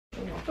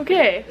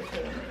Okay,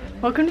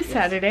 welcome to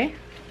Saturday.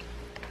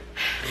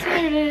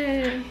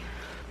 Saturday.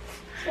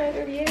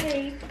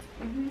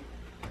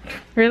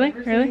 Really?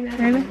 Really?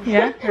 Really?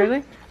 Yeah,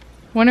 really?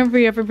 When have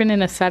we ever been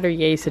in a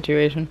Saturday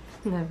situation?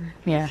 Never.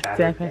 Yeah,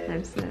 exactly.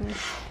 I've never.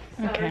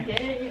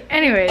 Okay.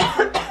 Anyways,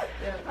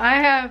 I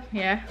have,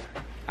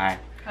 Hi.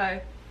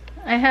 Hi.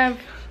 I have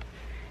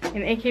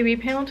an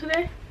AKB panel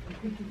today.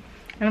 And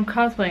I'm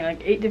cosplaying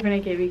like 8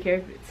 different AKB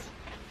characters.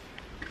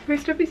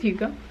 First up is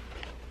Yuko.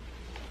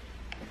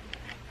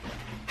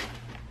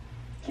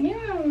 Can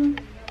you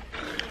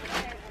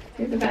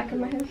do the back of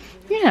my head?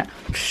 Yeah,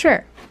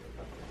 sure.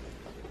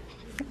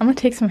 I'm gonna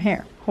take some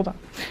hair. Hold on.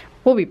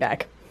 We'll be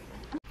back.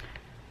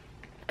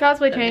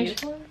 Cosplay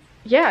change.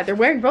 Yeah, they're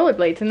wearing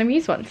rollerblades and the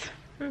Muse ones.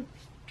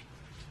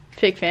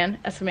 Fake fan,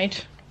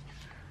 SMH.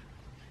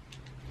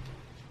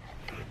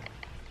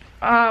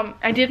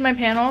 I did my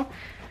panel,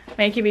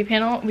 my AKB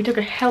panel. We took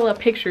a hella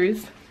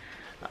pictures.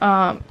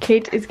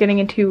 Kate is getting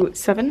into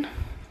 7,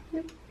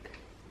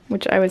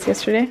 which I was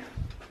yesterday.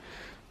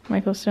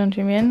 Michael's don't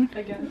zoom in.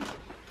 Again.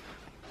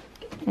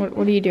 What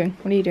are you doing?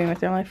 What are you doing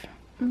with your life?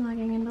 I'm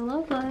logging into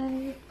Love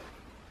Live.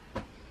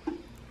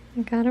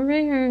 I got a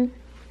rare.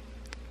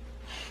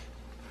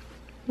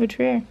 Which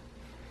rare?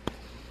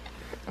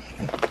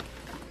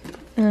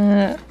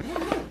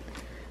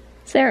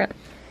 Sarah.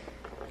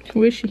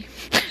 Who is she?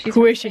 She's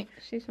Who is she?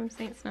 She's from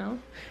Saint Snow.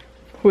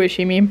 Who is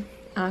she, meme?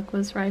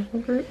 Aqua's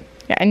rival group.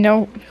 Yeah, I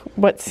know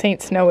what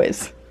Saint Snow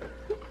is.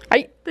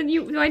 Then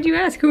why'd you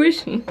ask? Who is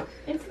she?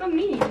 It's the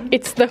meme.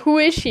 It's the who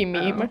is she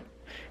meme.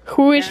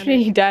 Who is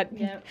she? That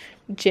Yep.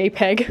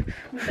 JPEG.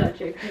 That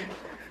JPEG.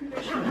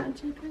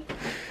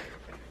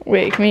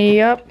 Wake me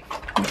up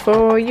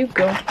before you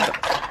go.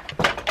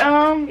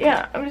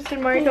 Yeah, I'm just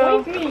in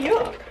Mario. Wake me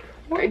up.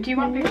 Do you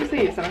want pictures of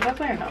you? Some of that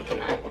way or no?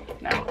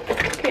 No.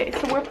 Okay,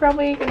 so we're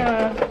probably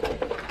gonna.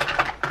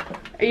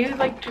 Are you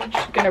like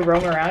just gonna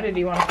roam around, or do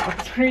you want to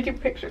focus when we do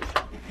pictures?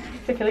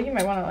 I feel like you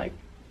might want to like.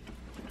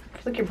 I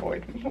feel like you're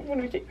bored when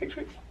we take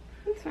pictures.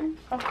 That's fine.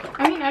 Okay.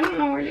 I mean, I don't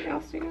know where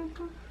else to go.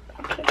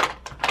 Okay.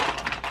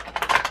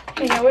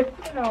 You know what?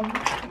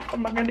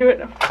 I'm not gonna do it.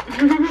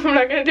 I'm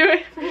not gonna do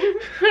it.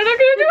 I'm not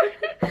gonna do it.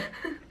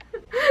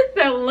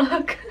 That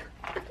look.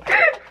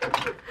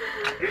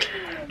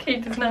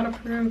 Kate does not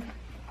approve.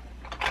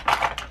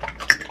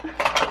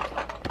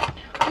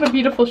 What a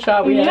beautiful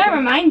shot we Did I have.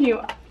 remind you?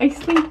 I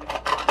sleep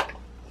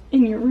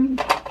in your room.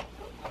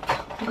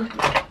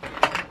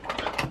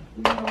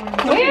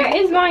 Where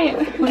is my?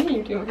 What are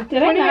you doing?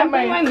 Did I not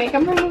bring my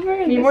makeup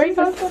remover? This is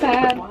so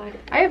sad.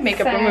 I have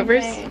makeup Sad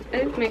removers. day. I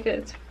didn't make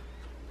it.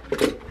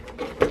 But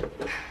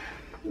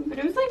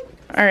it was like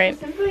All right.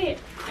 simply.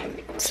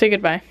 Say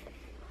goodbye.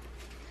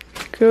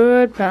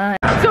 Goodbye.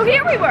 So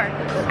here we were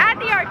at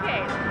the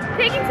arcade,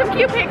 taking some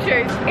cute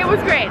pictures. It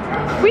was great.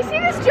 We see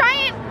this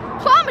giant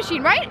claw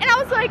machine, right? And I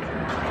was like,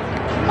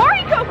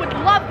 Mariko would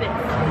love this.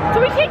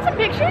 So we take some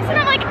pictures and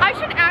I'm like, I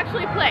should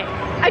actually play.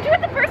 I do it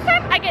the first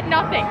time, I get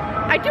nothing.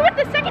 I do it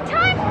the second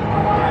time,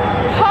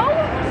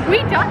 we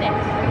done it.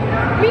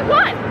 We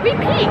won, we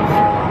peaked.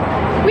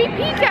 We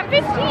peaked at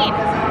 15.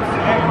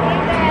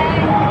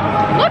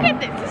 Look at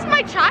this, this is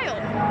my child.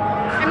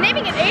 I'm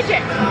naming it AJ.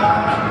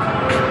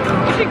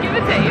 You should give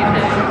it to AJ.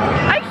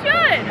 I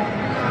should.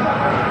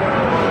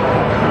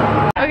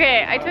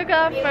 Okay, I took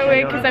off my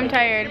wig because I'm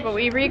tired, but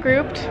we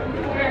regrouped.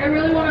 I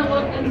really want to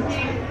look and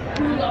see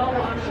who's all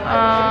watching.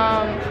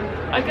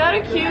 I got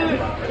a cute.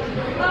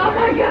 Oh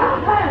my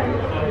god!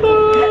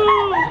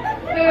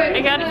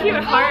 I got a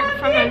cute heart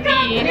from a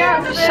V.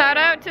 Shout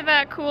out to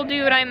that cool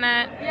dude I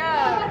met.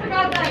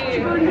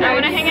 I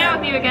want to hang out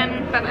with you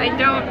again, but I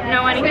don't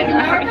know anything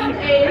about you.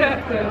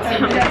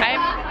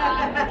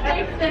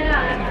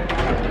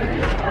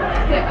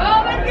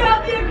 Oh my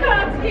god, the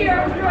account's here!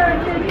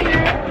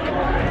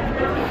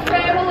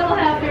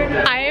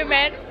 I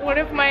met one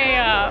of my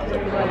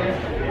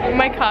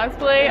my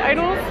cosplay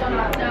idols,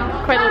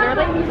 quite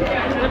literally,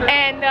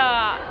 and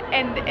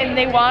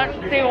they want to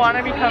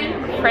become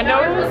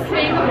friendos,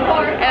 and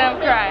I'm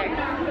crying.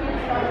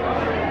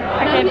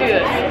 I can't do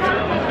this.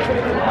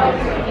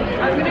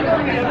 I'm gonna go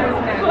and get a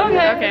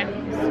Okay.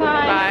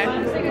 Bye.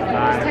 Just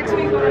text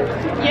me.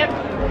 Yep.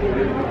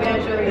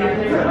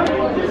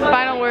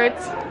 Final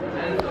words.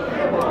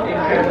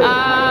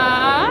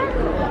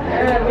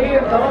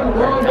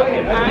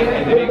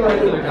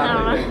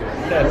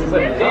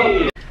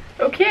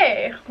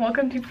 Okay,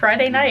 welcome to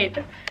Friday night,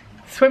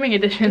 swimming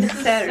edition.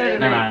 Saturday.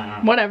 No.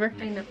 Whatever.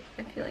 I know.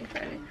 I feel like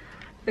Friday.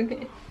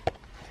 Okay.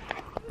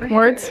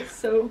 Words.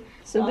 So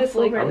this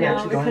like right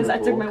now because I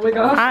took my wig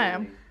off. I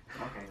am.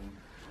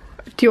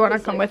 Do you want to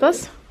come with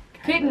us?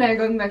 Kate and I are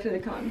going back to the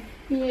con.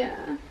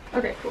 Yeah.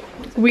 Okay, cool.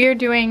 We are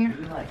doing.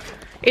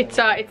 It's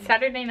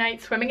Saturday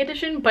night swimming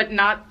edition, but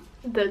not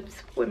the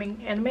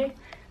swimming anime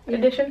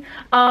edition.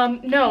 No,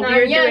 Not we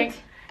are yet.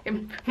 doing. I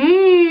messed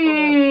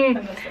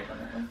up on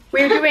that one.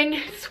 We're doing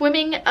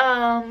swimming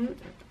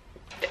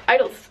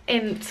idols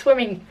in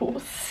swimming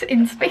pools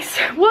in space.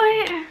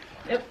 What?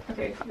 Yep.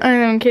 Okay.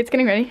 Kate's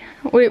getting ready.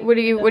 What are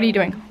you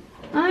doing?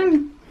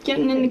 I'm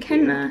getting into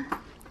Kenna.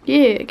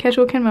 Yeah,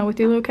 casual Kenma with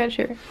your little cat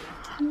shirt.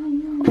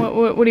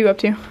 What are you up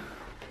to?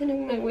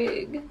 Pinning my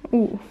wig.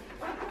 Ooh.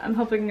 I'm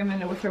helping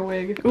Amanda with her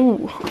wig.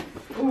 Ooh.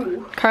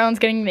 Ooh. Carlin's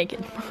getting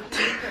naked.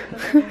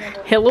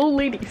 Hello,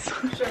 ladies.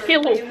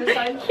 Hello.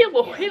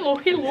 Hello. Hello.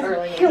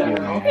 Hello.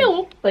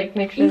 Hello. Like,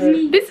 make sure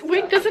that... This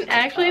wig doesn't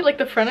actually, like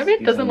the front of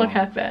it doesn't look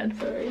half bad.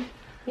 Sorry.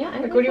 Yeah,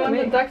 like, what do you want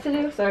the duck to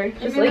do? Sorry.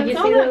 Just like, you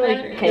see the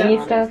like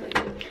hangy stuff?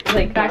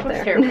 Like Back looks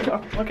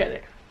terrible. Look at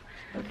it.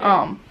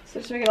 So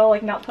just make it all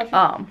like not touching.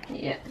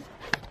 Yeah.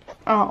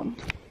 Oh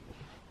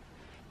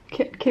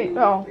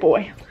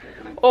boy.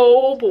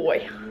 Oh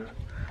boy.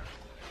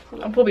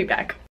 We'll be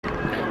back.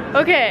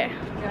 Okay.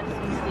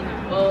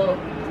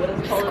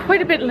 It's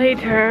quite a bit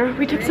later.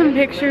 We took some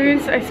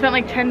pictures. I spent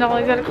like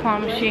 $10 at a claw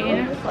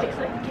machine.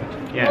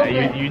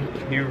 Yeah,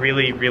 you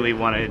really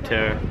wanted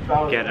to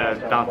get a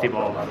bouncy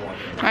ball.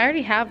 I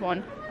already have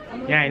one.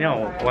 Yeah, I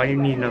know. Why do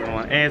you need another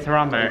one? Hey, it's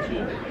around there.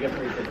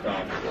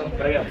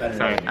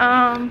 Sorry.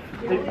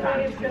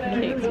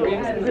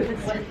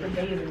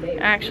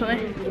 Actually,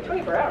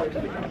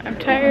 I'm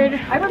tired.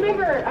 I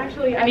remember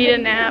actually. I need a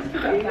nap.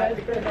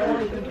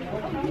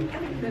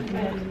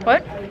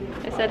 What?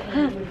 I said,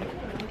 huh.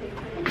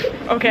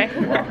 Okay.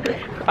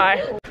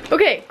 Bye.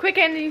 Okay, quick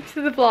ending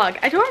to the vlog.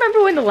 I don't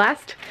remember when the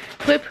last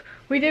clip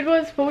we did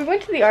was, but we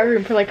went to the art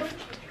room for like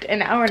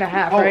an hour and a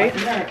half, right?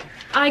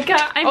 I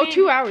mean,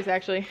 2 hours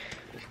actually.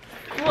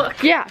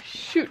 Look. Yeah,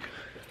 shoot.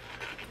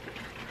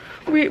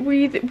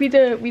 We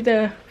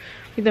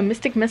the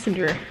mystic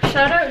messenger.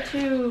 Shout out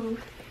to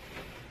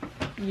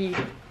Yeah.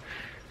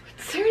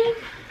 what's her name?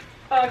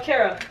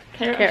 Kara.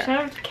 Kara.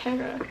 Shout out to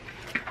Kara.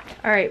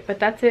 Alright, but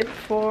that's it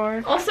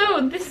for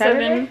Also, this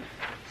Saturday?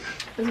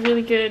 7 was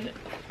really good.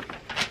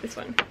 This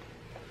one.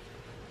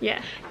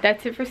 Yeah.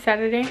 That's it for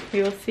Saturday.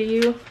 We will see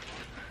you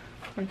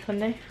on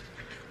Sunday.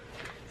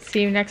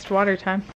 See you next water time.